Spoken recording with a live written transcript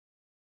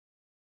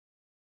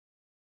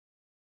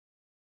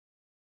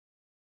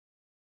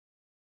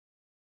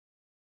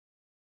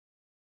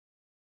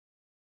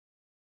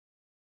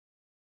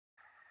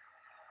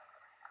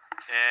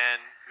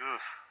And,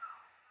 oof.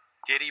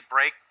 Did he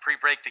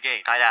pre-break the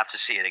gate? I'd have to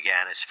see it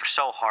again. It's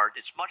so hard.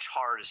 It's much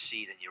harder to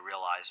see than you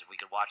realize. If we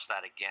could watch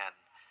that again.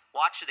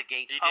 Watch the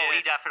gates. He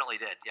definitely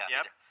did. Yeah,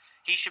 yep.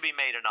 He should be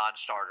made a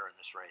non-starter in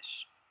this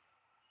race.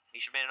 He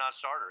should be made a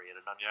non-starter. He had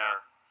an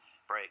unfair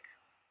break.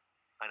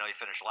 I know he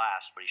finished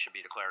last, but he should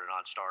be declared a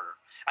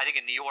non-starter. I think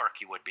in New York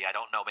he would be. I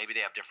don't know. Maybe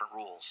they have different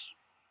rules.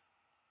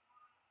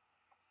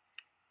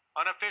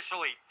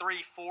 Unofficially,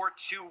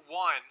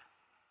 3-4-2-1.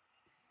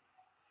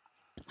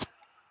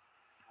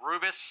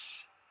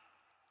 Rubis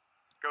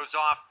goes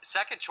off.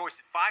 Second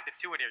choice at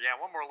 5-2 in here. Yeah,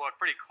 one more look.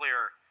 Pretty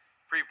clear.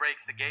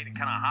 Pre-breaks the gate and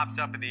kind of hops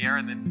up in the air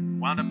and then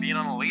wound up being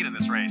on the lead in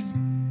this race.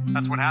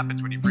 That's what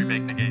happens when you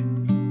pre-break the gate.